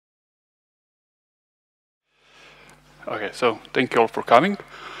Okay, so thank you all for coming.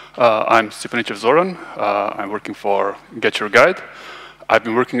 I'm Stipanicev Zoran. I'm working for GetYourGuide. I've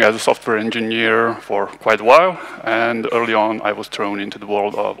been working as a software engineer for quite a while, and early on I was thrown into the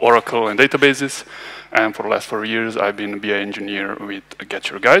world of Oracle and databases, and for the last 4 years I've been a BI engineer with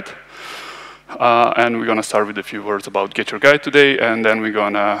GetYourGuide. And we're going to start with a few words about GetYourGuide today, and then we're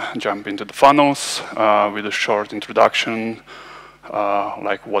going to jump into the funnels with a short introduction,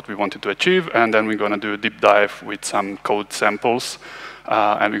 like what we wanted to achieve, and then we're going to do a deep dive with some code samples,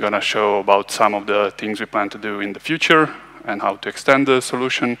 and we're going to show about some of the things we plan to do in the future and how to extend the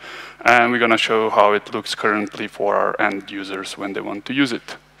solution, and we're going to show how it looks currently for our end users when they want to use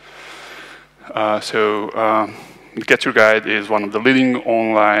it. GetYourGuide is one of the leading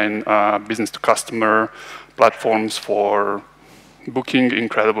online business-to-customer platforms for booking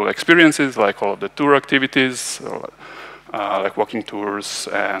incredible experiences, like all of the tour activities, like walking tours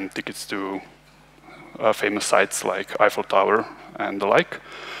and tickets to famous sites like Eiffel Tower and the like.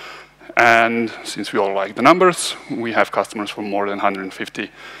 And since we all like the numbers, we have customers from more than 150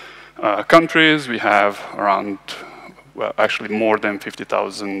 countries. We have around, well, actually more than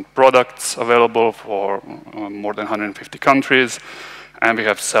 50,000 products available for more than 150 countries. And we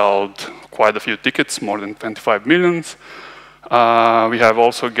have sold quite a few tickets, more than 25 million. We have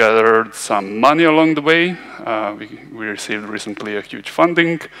also gathered some money along the way. We received recently a huge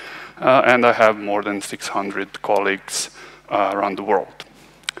funding, and I have more than 600 colleagues around the world.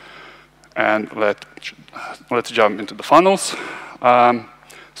 And let's jump into the funnels.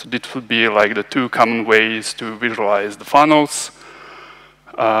 So this would be like the two common ways to visualize the funnels.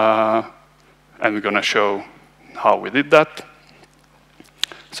 And we're going to show how we did that.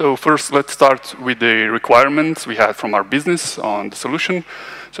 So first, let's start with the requirements we had from our business on the solution.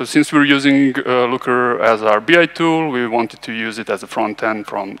 So since we're using Looker as our BI tool, we wanted to use it as a front end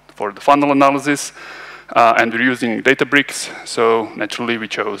for the funnel analysis. And we're using Databricks, so naturally we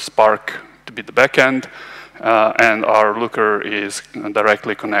chose Spark to be the backend. And our Looker is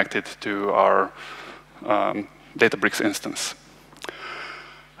directly connected to our Databricks instance.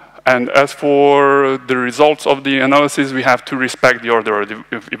 And as for the results of the analysis, we have to respect the order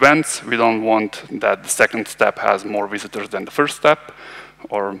of events. We don't want that the second step has more visitors than the first step,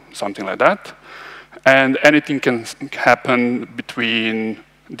 or something like that. And anything can happen between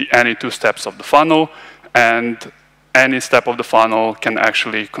any two steps of the funnel, and any step of the funnel can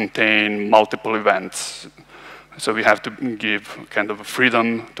actually contain multiple events. So we have to give kind of a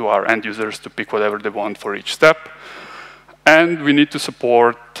freedom to our end users to pick whatever they want for each step. And we need to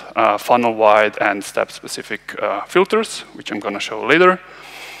support funnel-wide and step-specific filters, which I'm going to show later.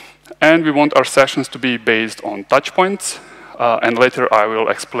 And we want our sessions to be based on touch points. And later I will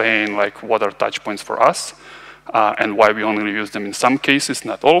explain like what are touch points for us and why we only use them in some cases,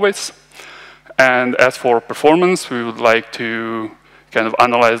 not always. And as for performance, we would like to kind of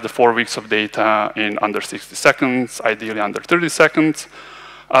analyze the 4 weeks of data in under 60 seconds, ideally under 30 seconds.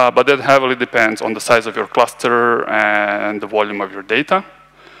 But that heavily depends on the size of your cluster and the volume of your data.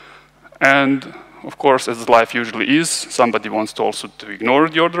 And of course, as life usually is, somebody wants to also to ignore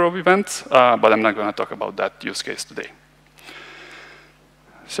the order of events, but I'm not going to talk about that use case today.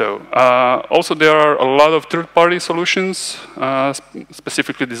 So also there are a lot of third-party solutions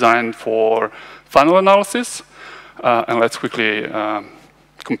specifically designed for funnel analysis. And let's quickly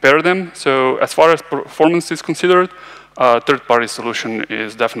compare them. So as far as performance is considered, third-party solution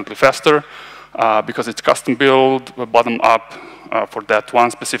is definitely faster because it's custom built, bottom up for that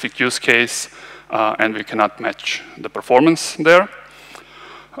one specific use case, and we cannot match the performance there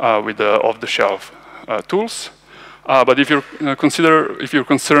with the off-the-shelf tools. But if you're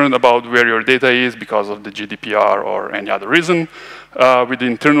concerned about where your data is because of the GDPR or any other reason, with the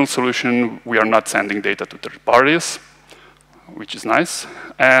internal solution, we are not sending data to third parties, which is nice.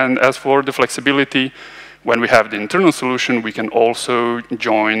 And as for the flexibility, when we have the internal solution, we can also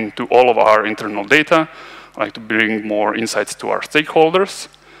join to all of our internal data, like to bring more insights to our stakeholders.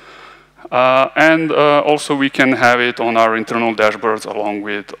 And also we can have it on our internal dashboards along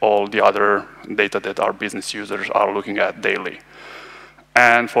with all the other data that our business users are looking at daily.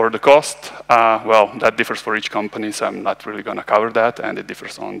 And for the cost, well, that differs for each company, so I'm not really going to cover that, and it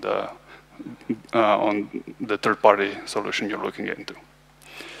differs on the third-party solution you're looking into.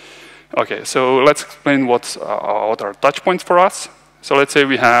 Okay, so let's explain what are touch points for us. So let's say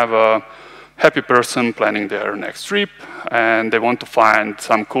we have a happy person planning their next trip, and they want to find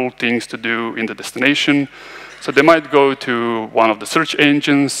some cool things to do in the destination. So they might go to one of the search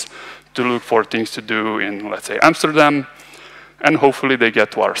engines to look for things to do in, let's say, Amsterdam, and hopefully they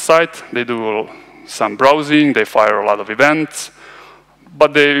get to our site. They do some browsing, they fire a lot of events,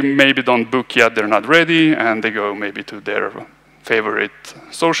 but they maybe don't book yet, they're not ready, and they go maybe to their favorite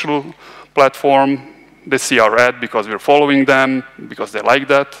social platform. They see our ad because we're following them, because they like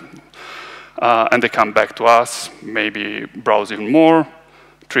that, and they come back to us, maybe browse even more,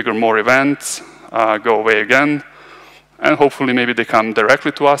 trigger more events, go away again, and hopefully maybe they come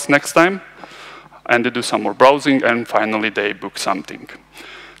directly to us next time, and they do some more browsing, and finally they book something.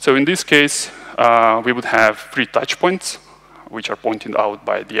 So in this case, we would have 3 touch points, which are pointed out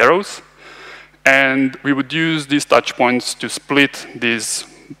by the arrows. And we would use these touch points to split this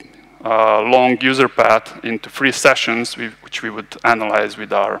long user path into 3 sessions, which we would analyze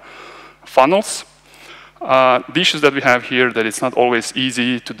with our funnels. The issues that we have here that it's not always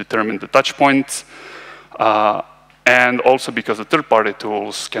easy to determine the touch points. And also because the third-party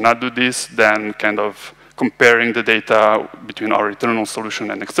tools cannot do this, then kind of comparing the data between our internal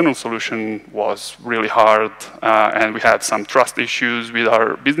solution and external solution was really hard, and we had some trust issues with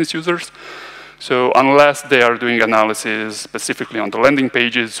our business users. So unless they are doing analysis specifically on the landing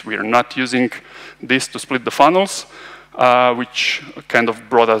pages, we are not using this to split the funnels, which kind of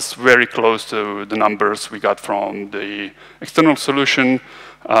brought us very close to the numbers we got from the external solution,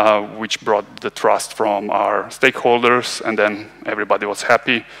 which brought the trust from our stakeholders, and then everybody was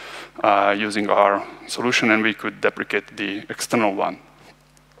happy using our solution, and we could deprecate the external one.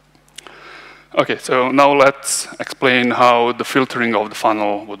 Okay, so now let's explain how the filtering of the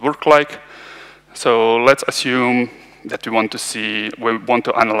funnel would work like. So let's assume that we want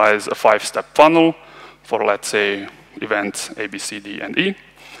to analyze a 5-step funnel for, let's say, events A, B, C, D, and E.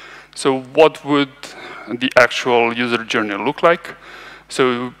 So what would the actual user journey look like?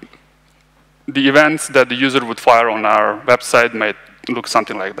 So the events that the user would fire on our website might look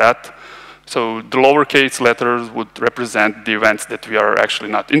something like that. So the lowercase letters would represent the events that we are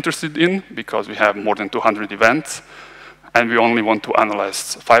actually not interested in, because we have more than 200 events, and we only want to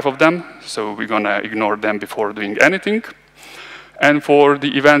analyze 5 of them. So we're going to ignore them before doing anything. And for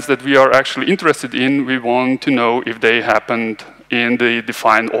the events that we are actually interested in, we want to know if they happened in the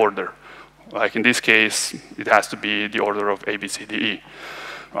defined order. Like in this case, it has to be the order of A, B, C, D, E.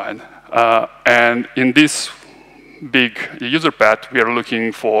 Right? And in this big user path, we are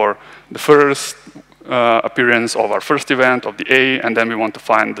looking for the first appearance of our first event of the A, and then we want to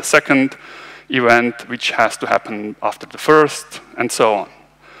find the second event, which has to happen after the first, and so on.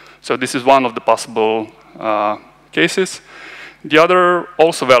 So this is one of the possible cases. The other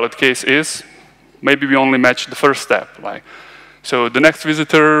also valid case is maybe we only match the first step. So the next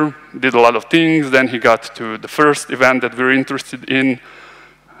visitor did a lot of things, then he got to the first event that we're interested in,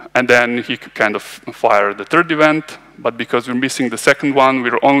 and then he could kind of fire the third event, but because we're missing the second one,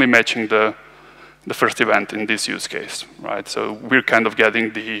 we're only matching the first event in this use case, right? So we're kind of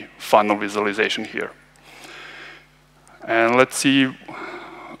getting the funnel visualization here. And let's see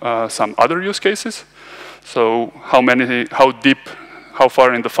some other use cases. So how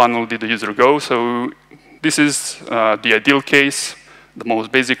far in the funnel did the user go? So this is the ideal case, the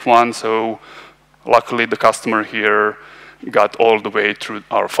most basic one. So luckily the customer here got all the way through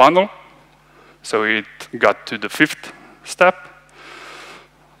our funnel. So it got to the 5th step.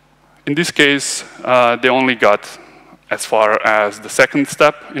 In this case, they only got as far as the 2nd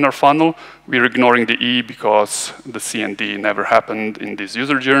step in our funnel. We're ignoring the E because the C and D never happened in this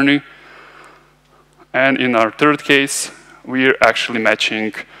user journey. And in our 3rd case, we're actually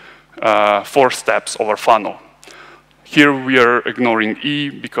matching 4 steps of our funnel. Here we are ignoring E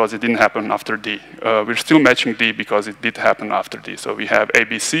because it didn't happen after D. We're still matching D because it did happen after D. So we have A,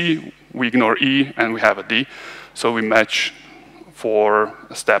 B, C, we ignore E, and we have a D. So we match 4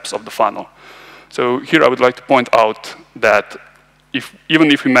 steps of the funnel. So here I would like to point out that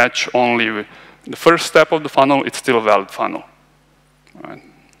even if we match only the first step of the funnel, it's still a valid funnel. All right.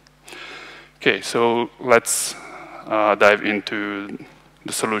 Okay, so let's dive into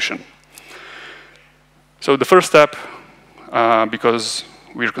the solution. So the first step, because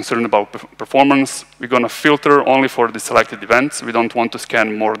we're concerned about performance, we're going to filter only for the selected events. We don't want to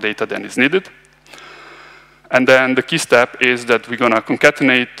scan more data than is needed. And then the key step is that we're going to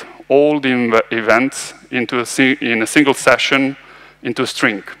concatenate all the events in a single session into a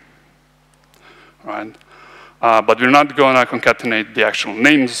string. Right? But we're not going to concatenate the actual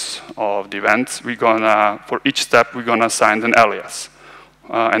names of the events. We're going to, for each step, we're going to assign an alias.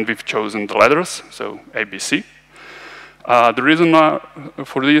 And we've chosen the letters, so ABC. The reason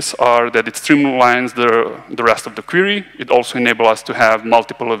for this are that it streamlines the rest of the query. It also enables us to have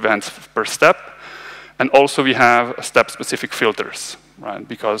multiple events per step. And also we have step-specific filters, right?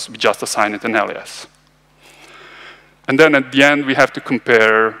 Because we just assign it an alias. And then at the end, we have to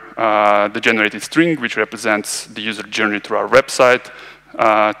compare the generated string, which represents the user journey through our website,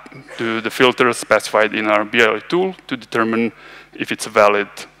 to the filters specified in our BI tool to determine if it's a valid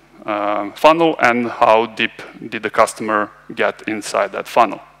funnel and how deep did the customer get inside that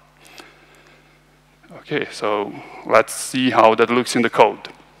funnel. Okay, so let's see how that looks in the code.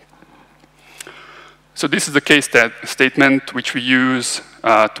 So this is the case statement which we use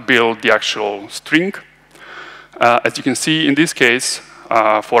to build the actual string. As you can see in this case,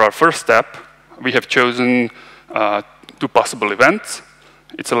 for our first step, we have chosen two possible events.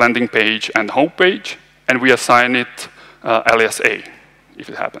 It's a landing page and home page, and we assign it alias A, if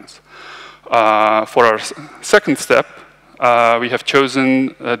it happens. For our second step, we have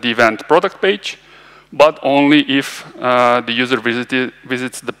chosen the event product page, but only if the user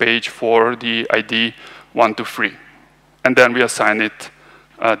visits the page for the ID 123. And then we assign it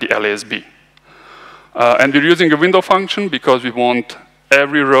the alias B. And we're using a window function because we want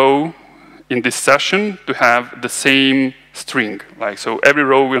every row in this session to have the same string. So every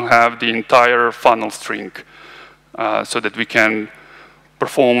row will have the entire funnel string so that we can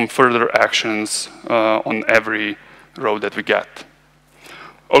perform further actions on every row that we get.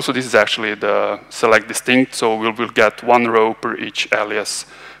 Also, this is actually the select distinct, so we'll get one row per each alias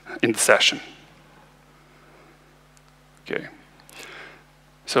in the session. Okay.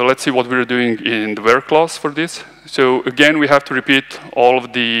 So let's see what we're doing in the where clause for this. So again, we have to repeat all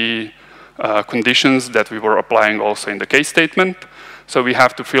of the conditions that we were applying also in the case statement. So we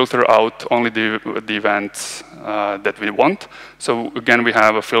have to filter out only the events that we want. So again, we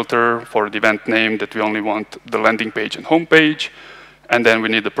have a filter for the event name that we only want the landing page and home page. And then we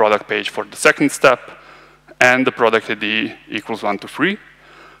need the product page for the second step, and the product ID equals 1 to 3.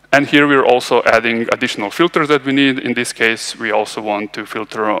 And here we're also adding additional filters that we need. In this case, we also want to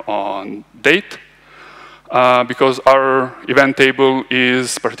filter on date, because our event table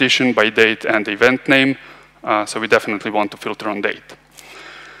is partitioned by date and event name, so we definitely want to filter on date.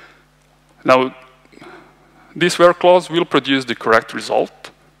 Now, this where clause will produce the correct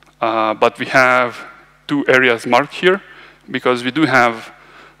result, but we have two areas marked here, because we do have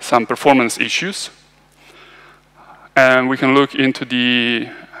some performance issues. And we can look into the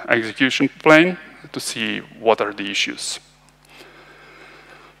execution plane to see what are the issues.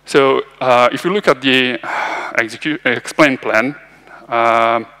 So if we look at the explain plan,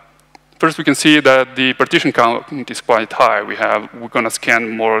 first we can see that the partition count is quite high. We're going to scan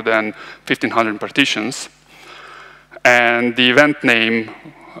more than 1,500 partitions. And the event name,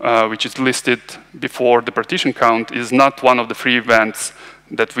 which is listed before the partition count, is not one of the 3 events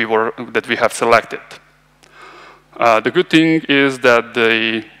that we have selected. The good thing is that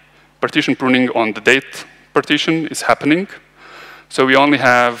the partition pruning on the date partition is happening. So we only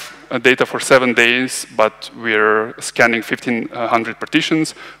have data for 7 days, but we're scanning 1,500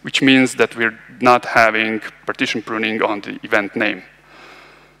 partitions, which means that we're not having partition pruning on the event name.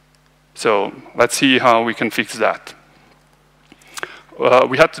 So let's see how we can fix that.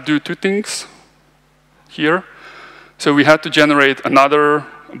 We had to do 2 things here. So we had to generate another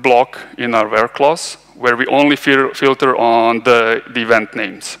block in our where clause where we only filter on the event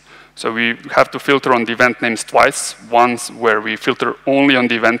names. So we have to filter on the event names twice, once where we filter only on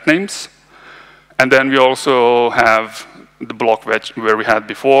the event names. And then we also have the block where we had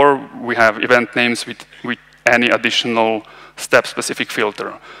before. We have event names with any additional step-specific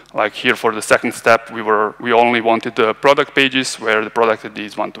filter. Like here for the second step, we only wanted the product pages where the product ID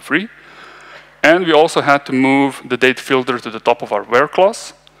is 1 to 3. And we also had to move the date filter to the top of our where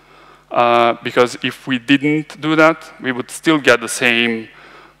clause, because if we didn't do that, we would still get the same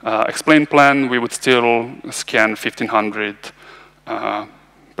explain plan. We would still scan 1,500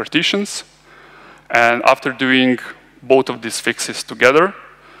 partitions. And after doing both of these fixes together,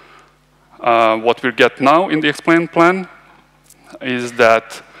 what we get now in the explain plan is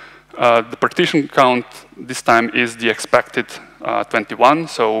that the partition count this time is the expected 21,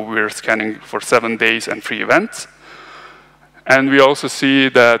 so we're scanning for 7 days and 3 events. And we also see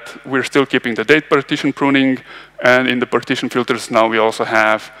that we're still keeping the date partition pruning, and in the partition filters now we also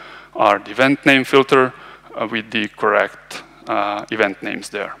have our event name filter with the correct event names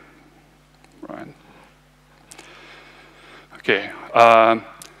there. Right. Okay.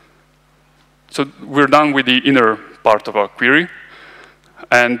 So we're done with the inner part of our query.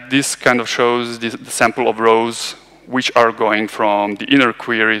 And this kind of shows the sample of rows which are going from the inner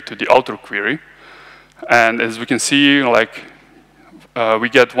query to the outer query. And as we can see, we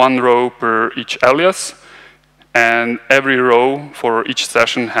get 1 row per each alias. And every row for each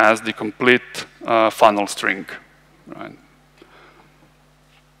session has the complete funnel string. Right.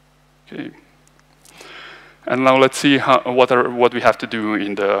 Okay. And now let's see what we have to do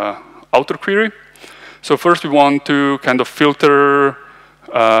in the outer query. So first we want to kind of filter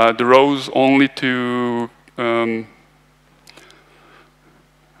the rows only to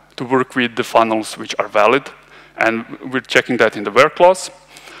work with the funnels which are valid. And we're checking that in the where clause.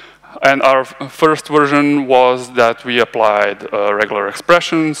 And our first version was that we applied regular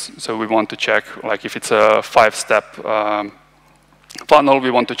expressions. So we want to check, like if it's a 5-step funnel, we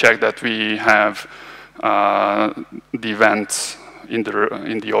want to check that we have the events in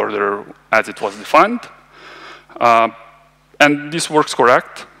the order as it was defined. And this works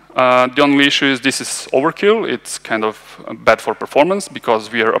correct. The only issue is this is overkill. It's kind of bad for performance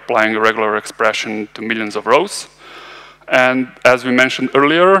because we are applying a regular expression to millions of rows. And as we mentioned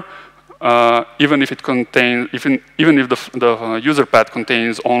earlier, even if it contains, even if the user path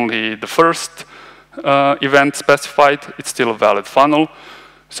contains only the first event specified, it's still a valid funnel.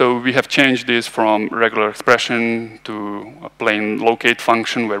 So we have changed this from regular expression to a plain locate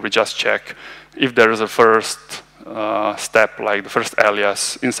function where we just check if there is a first step, like the first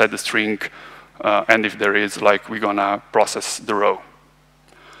alias inside the string, and if there is, like, we're gonna process the row.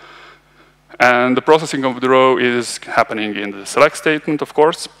 And the processing of the row is happening in the select statement, of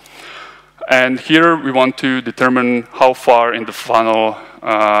course. And here we want to determine how far in the funnel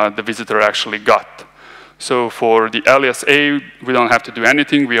the visitor actually got. So for the alias A, we don't have to do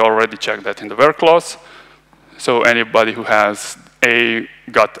anything. We already checked that in the where clause. So anybody who has A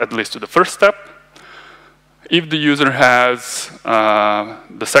got at least to the first step. If the user has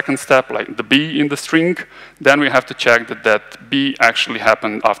the second step, like the B in the string, then we have to check that that B actually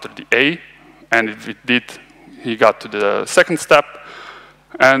happened after the A. And if it did, he got to the second step.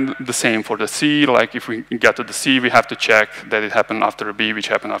 And the same for the C. Like if we get to the C, we have to check that it happened after a B, which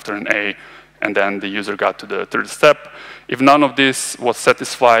happened after an A. And then the user got to the third step. If none of this was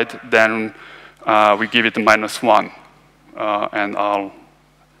satisfied, then we give it a -1. And I'll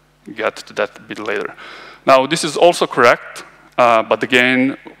get to that a bit later. Now, this is also correct, but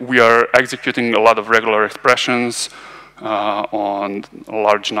again, we are executing a lot of regular expressions on a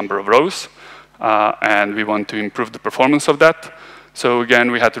large number of rows, and we want to improve the performance of that. So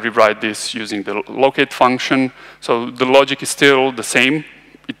again, we had to rewrite this using the locate function. So the logic is still the same.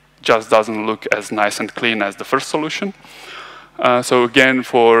 It just doesn't look as nice and clean as the first solution. So again,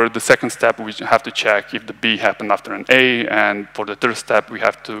 for the second step, we have to check if the B happened after an A, and for the third step, we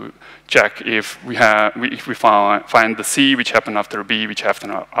have to check if we find the C, which happened after B, which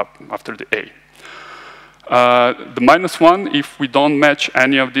happened after the A. The -1, if we don't match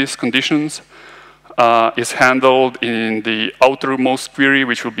any of these conditions, is handled in the outermost query,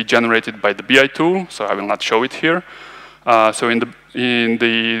 which will be generated by the BI tool. So I will not show it here. So in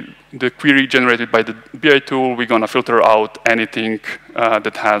the query generated by the BI tool, we're going to filter out anything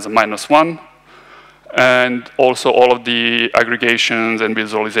that has a -1. And also all of the aggregations and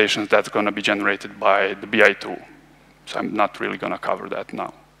visualizations that's going to be generated by the BI tool. So I'm not really going to cover that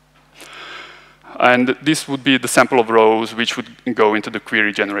now. And this would be the sample of rows which would go into the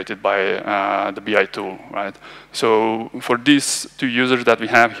query generated by the BI tool, right? So for these two users that we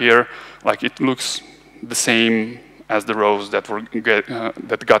have here, like it looks the same as the rows that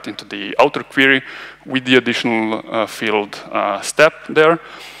that got into the outer query with the additional field step there.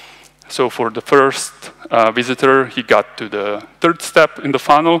 So for the first visitor, he got to the third step in the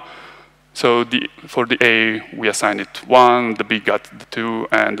funnel. So for the A, we assign it 1, the B got the 2,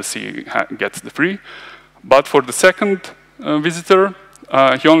 and the C gets the 3. But for the second visitor,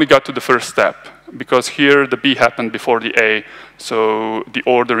 he only got to the first step, because here the B happened before the A, so the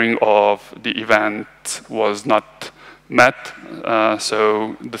ordering of the event was not met.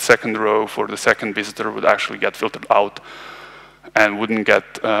 So the second row for the second visitor would actually get filtered out and wouldn't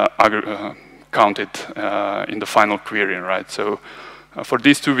get counted in the final query, right? So for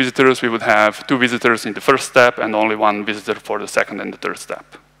these two visitors, we would have 2 visitors in the first step and only 1 visitor for the second and the third step.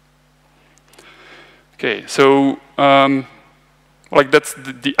 Okay, so like that's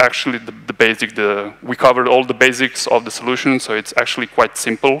actually the basic. We covered all the basics of the solution, so it's actually quite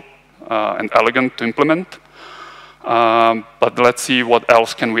simple and elegant to implement. But let's see what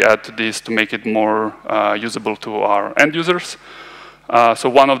else can we add to this to make it more usable to our end users. So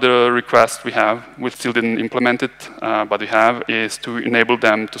one of the requests we still didn't implement it, but we have, is to enable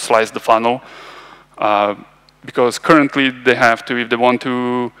them to slice the funnel. Because currently they have to, if they want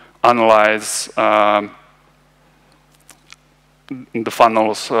to analyze the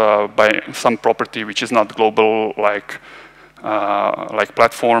funnels by some property which is not global, like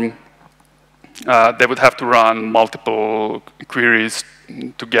platform, they would have to run multiple queries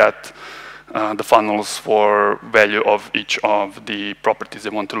to get the funnels for value of each of the properties they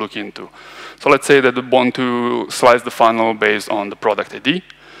want to look into. So let's say that they want to slice the funnel based on the product ID.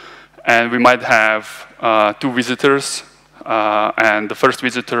 And we might have 2 visitors And the first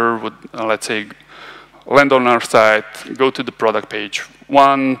visitor would, let's say, land on our site, go to the product page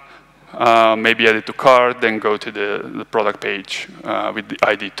 1, maybe add it to cart, then go to the product page with the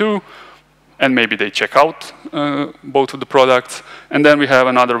ID 2, and maybe they check out both of the products. And then we have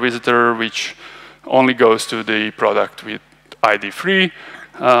another visitor which only goes to the product with ID 3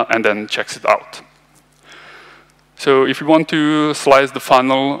 and then checks it out. So if we want to slice the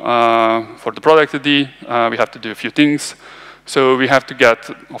funnel for the product ID, we have to do a few things. So we have to get,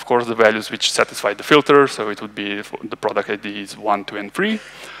 of course, the values which satisfy the filter. So it would be the product IDs 1, 2, and 3.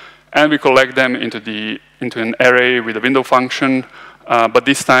 And we collect them into an array with a window function. But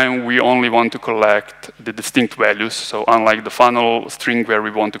this time, we only want to collect the distinct values. So unlike the funnel string where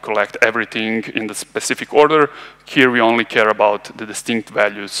we want to collect everything in the specific order, here we only care about the distinct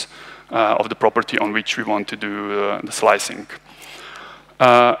values of the property on which we want to do the slicing.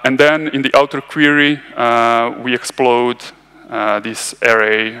 And then in the outer query, we explode this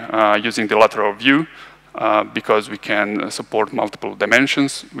array using the lateral view because we can support multiple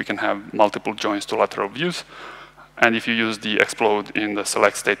dimensions. We can have multiple joins to lateral views. And if you use the explode in the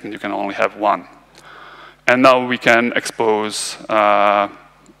select statement, you can only have one. And now we can expose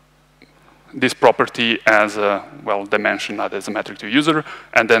this property as a, well, dimension, not as a metric to user,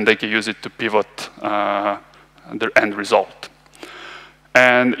 and then they can use it to pivot their end result.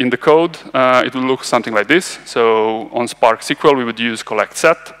 And in the code, it will look something like this. So on Spark SQL, we would use collect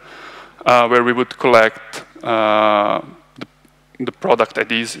set, where we would collect the product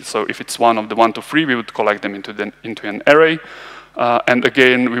IDs. So if it's one of the 1 to 3, we would collect them into an array. And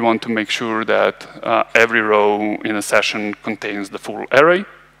again, we want to make sure that every row in a session contains the full array.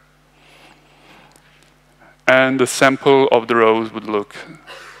 And the sample of the rows would look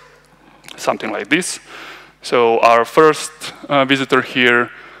something like this. So our first visitor here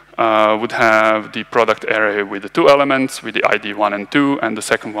would have the product array with the 2 elements, with the ID 1 and 2, and the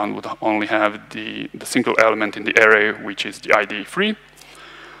second one would only have the single element in the array, which is the ID 3.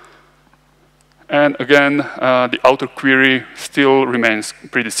 And again, the outer query still remains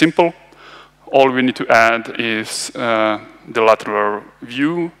pretty simple. All we need to add is the lateral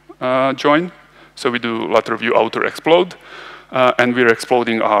view join. So we do lateral view outer explode, and we're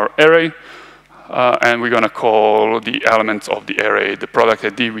exploding our array. And we're going to call the elements of the array the product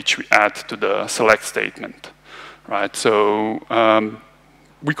ID, which we add to the select statement, right? So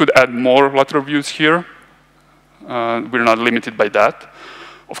we could add more lateral views here. We're not limited by that.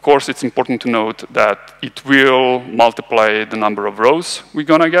 Of course, it's important to note that it will multiply the number of rows we're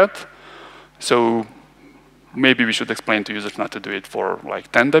going to get. So maybe we should explain to users not to do it for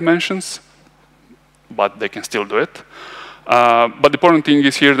like 10 dimensions, but they can still do it. But the important thing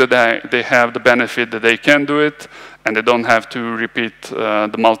is here that they have the benefit that they can do it, and they don't have to repeat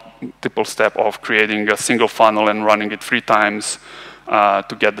the multiple step of creating a single funnel and running it 3 times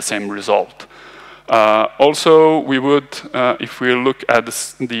to get the same result. Also, we would, if we look at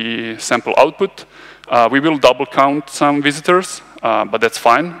the sample output, we will double count some visitors, but that's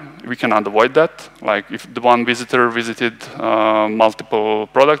fine. We cannot avoid that. Like if the one visitor visited multiple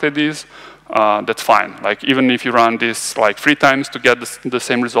product IDs, that's fine. Like even if you run this like 3 times to get the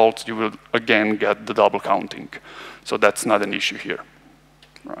same results, you will again get the double counting. So that's not an issue here,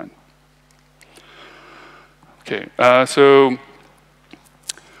 right? Okay, so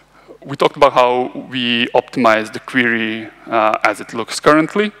we talked about how we optimize the query as it looks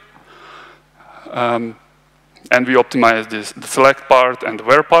currently. And we optimize the select part and the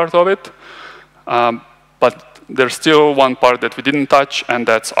where part of it. But there's still one part that we didn't touch, and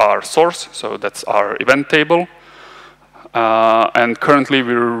that's our source. So that's our event table. And currently,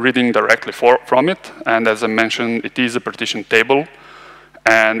 we're reading directly from it. And as I mentioned, it is a partition table.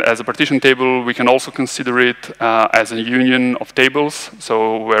 And as a partition table, we can also consider it as a union of tables,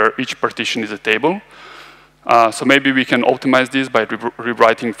 so where each partition is a table. So maybe we can optimize this by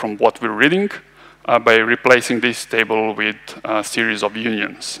rewriting from what we're reading, by replacing this table with a series of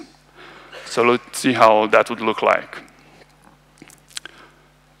unions. So let's see how that would look like.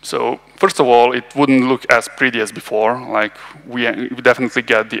 So first of all, it wouldn't look as pretty as before. Like we definitely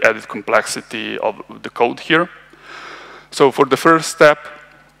get the added complexity of the code here. So for the first step,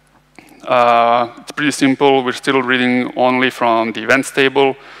 it's pretty simple. We're still reading only from the events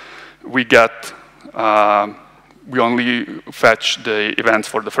table. We only fetch the events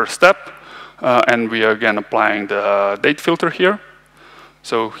for the first step, and we are again applying the date filter here.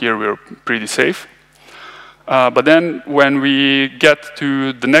 So here we're pretty safe. But then when we get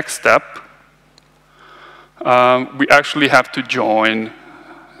to the next step, we actually have to join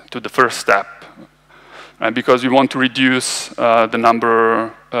to the first step. because we want to reduce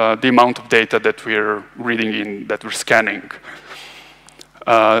the amount of data that we're reading in, that we're scanning.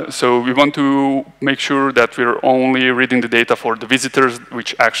 So we want to make sure that we're only reading the data for the visitors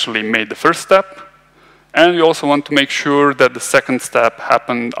which actually made the first step. And we also want to make sure that the second step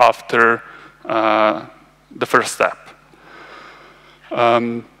happened after the first step.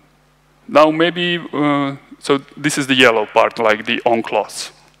 Now maybe, so this is the yellow part, like the on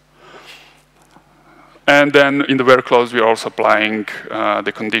clause. And then in the where clause, we are also applying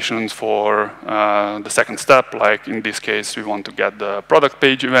the conditions for the second step. Like in this case, we want to get the product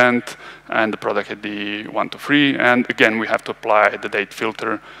page event and the product ID 1 to 3. And again, we have to apply the date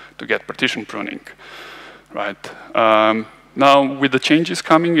filter to get partition pruning. Right. Now, with the changes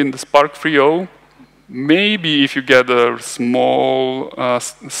coming in the Spark 3.0, maybe if you get a small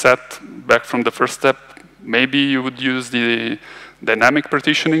set back from the first step, maybe you would use the dynamic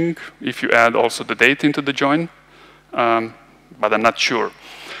partitioning if you add also the date into the join, but I'm not sure.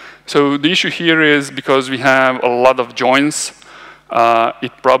 So the issue here is because we have a lot of joins,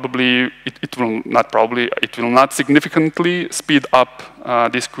 it will not significantly speed up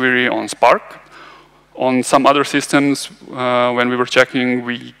this query on Spark. On some other systems, when we were checking,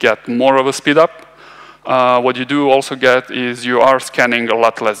 we get more of a speed up. What you do also get is you are scanning a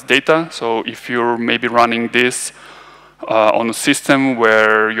lot less data. So if you're maybe running this on a system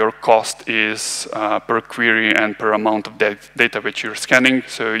where your cost is per query and per amount of data which you're scanning,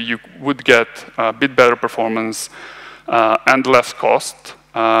 so you would get a bit better performance and less cost,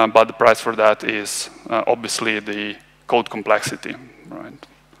 but the price for that is obviously the code complexity, right?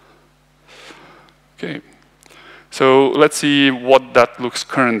 Okay, so let's see what that looks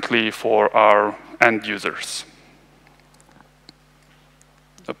currently for our end users.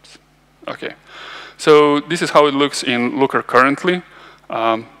 Oops, okay. So this is how it looks in Looker currently.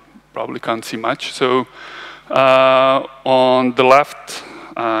 Probably can't see much. So on the left,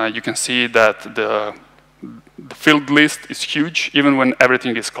 you can see that the field list is huge. Even when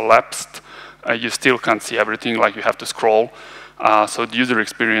everything is collapsed, you still can't see everything, like you have to scroll. So the user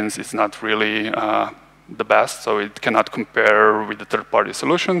experience is not really the best, so it cannot compare with the third-party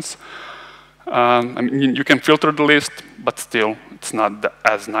solutions. I mean, you can filter the list, but still, it's not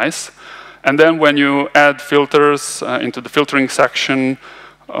as nice. And then when you add filters into the filtering section,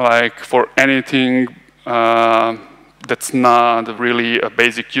 like for anything that's not really a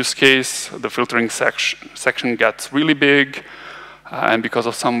basic use case, the filtering section gets really big. And because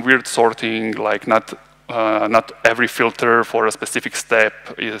of some weird sorting, like not every filter for a specific step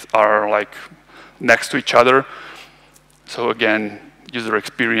are like next to each other. So again, user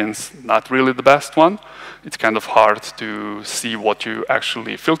experience, not really the best one. It's kind of hard to see what you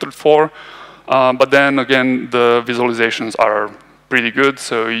actually filtered for. But then again, the visualizations are pretty good,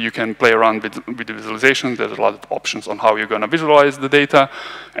 so you can play around with the visualizations. There's a lot of options on how you're going to visualize the data,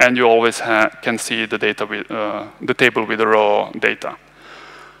 and you always can see the data with the table with the raw data.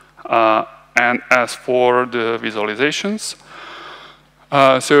 And as for the visualizations,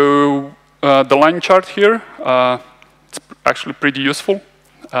 the line chart here, it's actually pretty useful.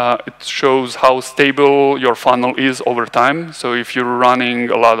 It shows how stable your funnel is over time. So if you're running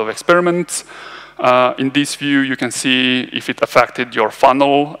a lot of experiments, in this view, you can see if it affected your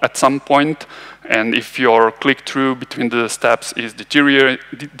funnel at some point, and if your click-through between the steps is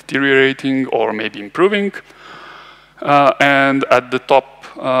deteriorating or maybe improving. And at the top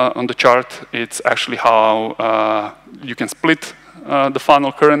on the chart, it's actually how you can split the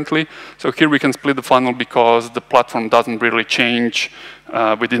funnel currently. So here we can split the funnel because the platform doesn't really change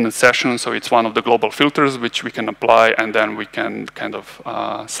within the session. So it's one of the global filters which we can apply, and then we can kind of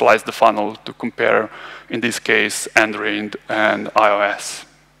slice the funnel to compare, in this case, Android and iOS.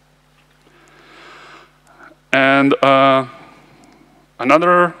 And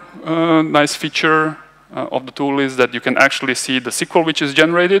another nice feature of the tool is that you can actually see the SQL which is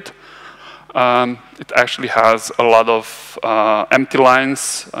generated. It actually has a lot of empty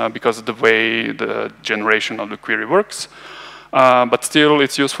lines because of the way the generation of the query works. But still,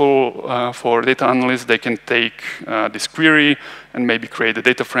 it's useful for data analysts. They can take this query and maybe create a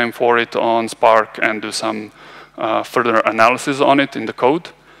data frame for it on Spark and do some further analysis on it in the code.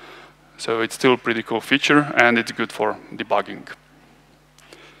 So it's still a pretty cool feature, and it's good for debugging.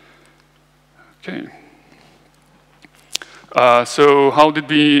 Okay. So how did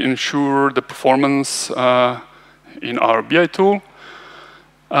we ensure the performance in our BI tool?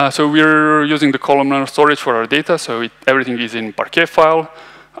 So we're using the columnar storage for our data, so everything is in Parquet file.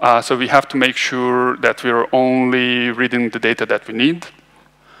 So we have to make sure that we're only reading the data that we need.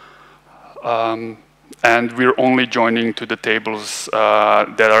 and we're only joining to the tables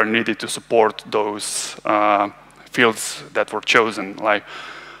that are needed to support those fields that were chosen. Like,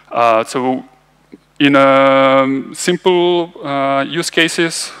 so in simple use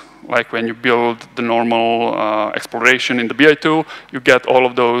cases, like when you build the normal exploration in the BI tool, you get all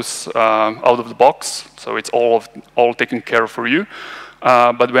of those out of the box. So it's all taken care of for you.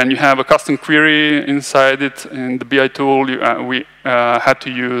 But when you have a custom query inside it in the BI tool, we had to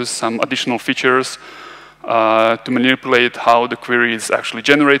use some additional features to manipulate how the query is actually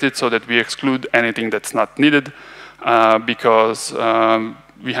generated so that we exclude anything that's not needed because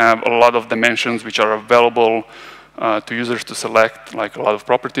we have a lot of dimensions which are available to users to select, like a lot of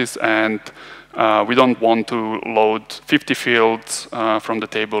properties, and we don't want to load 50 fields from the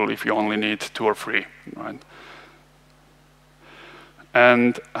table if you only need 2 or 3, right?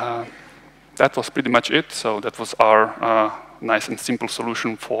 And that was pretty much it. So that was our nice and simple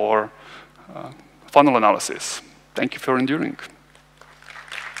solution for funnel analysis. Thank you for enduring.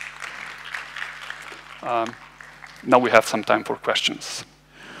 Now we have some time for questions.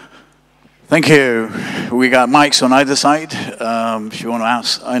 Thank you. We got mics on either side. If you want to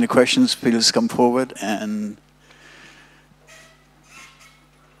ask any questions, please come forward. And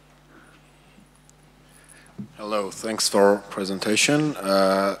hello, thanks for presentation.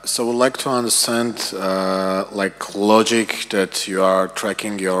 So we'd like to understand like logic that you are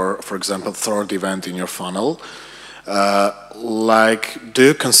tracking your, for example, third event in your funnel. Like, do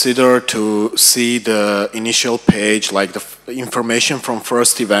you consider to see the initial page, like the information from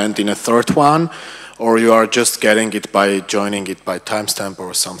first event in a third one, or you are just getting it by joining it by timestamp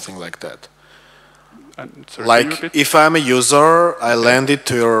or something like that? Sorry, like, if I'm a user, I landed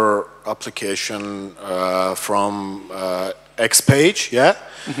to your application from X page, yeah?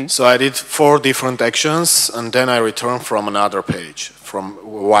 Mm-hmm. So I did 4 different actions, and then I returned from another page, from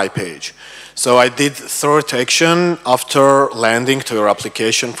Y page. So I did third action after landing to your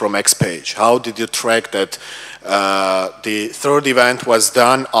application from X page. How did you track that the third event was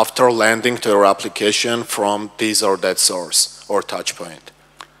done after landing to your application from this or that source or touch point?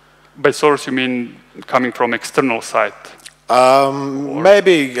 By source, you mean coming from external site?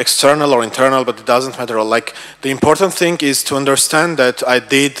 Maybe external or internal, but it doesn't matter. Like, the important thing is to understand that I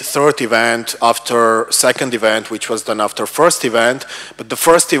did third event after second event, which was done after first event, but the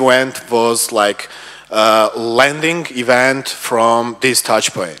first event was like landing event from this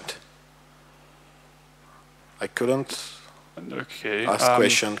touch point. I couldn't ask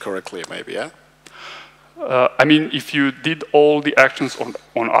question correctly, maybe, yeah? I mean, if you did all the actions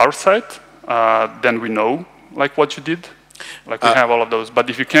on our side, then we know like what you did. Like we have all of those. But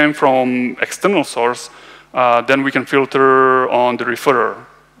if you came from external source, then we can filter on the referrer.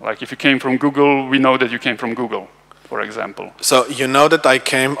 Like if you came from Google, we know that you came from Google, for example. So you know that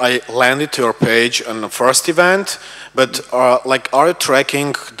I landed to your page on the first event, but like, are you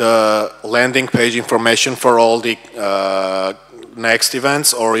tracking the landing page information for all the next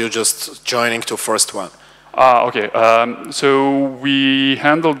events, or are you just joining to first one? Okay, so we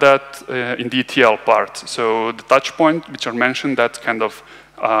handle that in the ETL part. So the touch point, which are mentioned, that's kind of,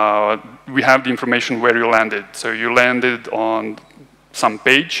 we have the information where you landed. So you landed on some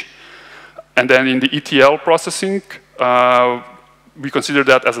page, and then in the ETL processing, we consider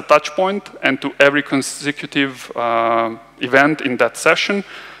that as a touch point, and to every consecutive event in that session,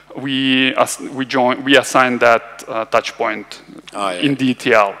 we assign that touch point in the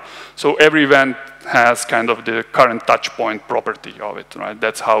ETL. So every event has kind of the current touch point property of it, right?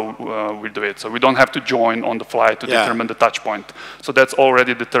 That's how we do it. So we don't have to join on the fly to determine the touch point. So that's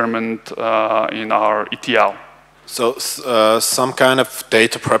already determined in our ETL. So some kind of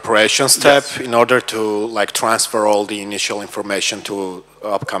data preparation step in order to like transfer all the initial information to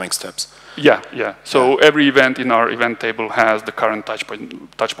upcoming steps. Yeah. So every event in our event table has the current touch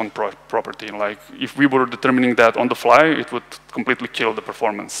point property. Like if we were determining that on the fly, it would completely kill the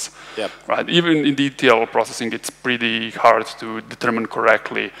performance. Yep. Right. Even in the ETL processing, it's pretty hard to determine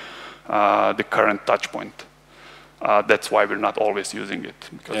correctly the current touch point. That's why we're not always using it,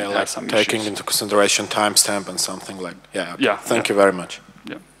 because it has some taking issues. into consideration timestamp and something like Thank you very much.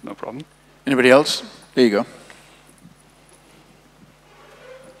 Yeah, no problem. Anybody else? There you go.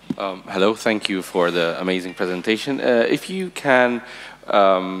 Hello, thank you for the amazing presentation. If you can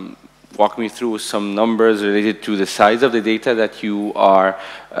walk me through some numbers related to the size of the data that you are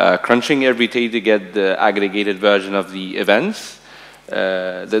crunching every day to get the aggregated version of the events.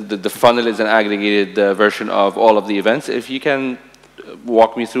 The funnel is an aggregated version of all of the events. If you can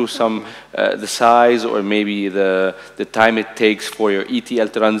walk me through some the size or maybe the time it takes for your ETL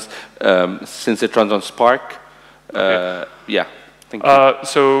to run, since it runs on Spark. Okay. Yeah, thank you.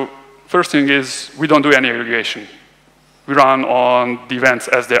 So First thing is we don't do any aggregation. We run on the events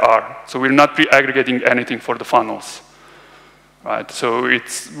as they are. So we're not pre-aggregating anything for the funnels. Right? So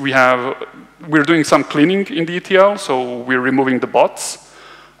we're doing some cleaning in the ETL, so we're removing the bots,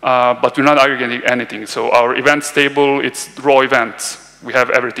 but we're not aggregating anything. So our events table, it's raw events. We have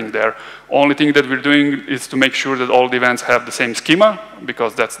everything there. Only thing that we're doing is to make sure that all the events have the same schema,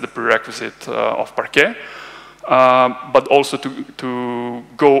 because that's the prerequisite of Parquet. But also to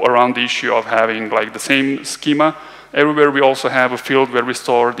go around the issue of having like the same schema. Everywhere we also have a field where we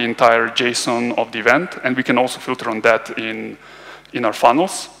store the entire JSON of the event, and we can also filter on that in our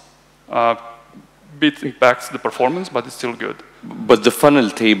funnels. Bit impacts the performance, but it's still good. But the funnel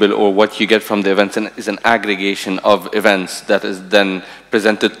table, or what you get from the events, is an aggregation of events that is then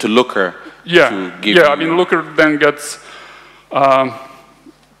presented to Looker. To give I mean, Looker then gets,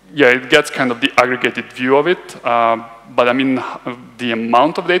 it gets kind of the aggregated view of it. But I mean, the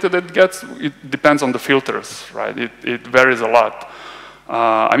amount of data that it gets, it depends on the filters, right? It varies a lot.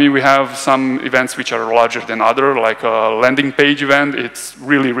 I mean, we have some events which are larger than other, like a landing page event. It's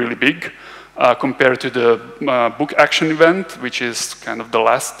really, really big compared to the book action event, which is kind of the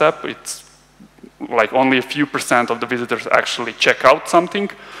last step. It's like only a few % of the visitors actually check out something,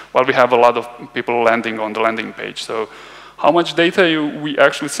 while we have a lot of people landing on the landing page. So how much data we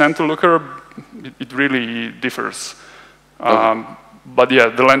actually send to Looker, it really differs. But yeah,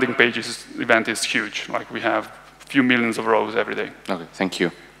 the landing pages event is huge. Like we have a few millions of rows every day. Okay, thank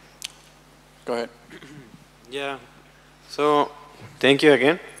you. Go ahead. Yeah. So thank you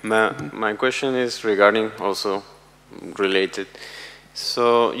again. My question is regarding also related.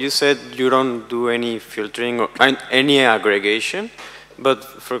 So you said you don't do any filtering or any aggregation, but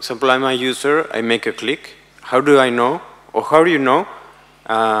for example, I'm a user, I make a click. How do I know, or how do you know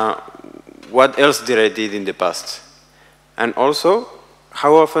what else did I did in the past? And also,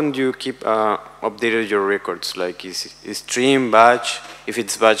 how often do you keep updated your records? Like is stream, batch? If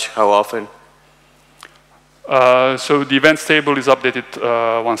it's batch, how often? So the events table is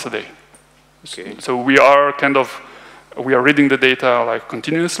updated once a day. Okay. So we are reading the data like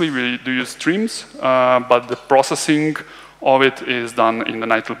continuously. We do use streams, but the processing of it is done in the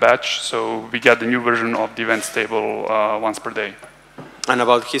nightly batch. So we get the new version of the events table once per day. And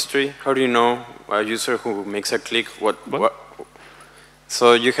about history, how do you know a user who makes a click? What?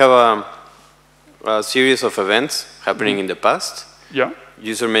 So you have a series of events happening in the past. Yeah.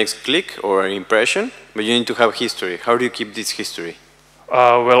 User makes click or an impression, but you need to have history. How do you keep this history?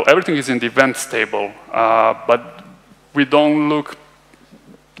 Well, everything is in the events table, but we don't look.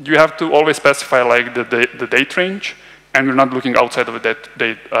 You have to always specify like the date range, and we're not looking outside of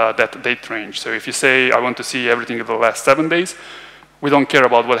that date range. So if you say I want to see everything in the last 7 days, we don't care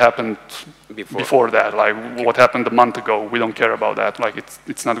about what happened before that, like what happened a month ago. We don't care about that. Like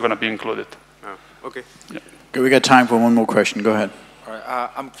it's not going to be included. Oh, okay. Yeah. Okay, we got time for one more question. Go ahead. All right.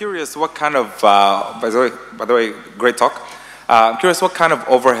 I'm curious what kind of, by the way, great talk. I'm curious what kind of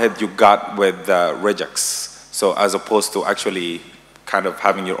overhead you got with regex, so as opposed to actually kind of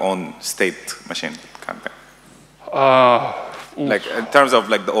having your own state machine kind of thing. Like in terms of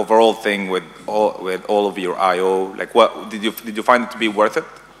like the overall thing with all of your I/O, like what did you find it to be worth it?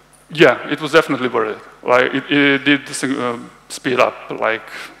 Yeah, it was definitely worth it. Like it did speed up. Like,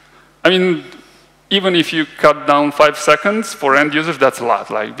 I mean, even if you cut down 5 seconds for end users, that's a lot.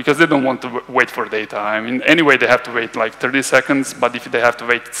 Like because they don't want to wait for data. I mean, anyway, they have to wait like 30 seconds. But if they have to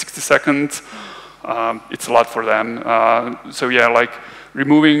wait 60 seconds, it's a lot for them. So yeah, like.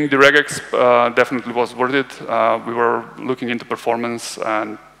 Removing the regex definitely was worth it. We were looking into performance,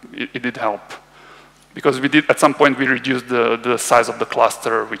 and it did help. Because at some point, we reduced the size of the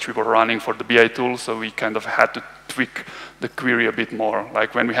cluster which we were running for the BI tool, so we kind of had to tweak the query a bit more.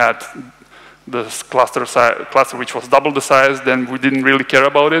 Like when we had the cluster which was double the size, then we didn't really care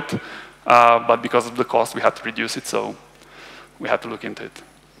about it. But because of the cost, we had to reduce it, so we had to look into it.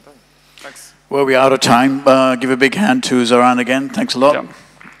 Thanks. Well, we're out of time. Give a big hand to Zoran again. Thanks a lot. Yeah.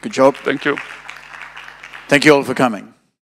 Good job. Thank you. Thank you all for coming.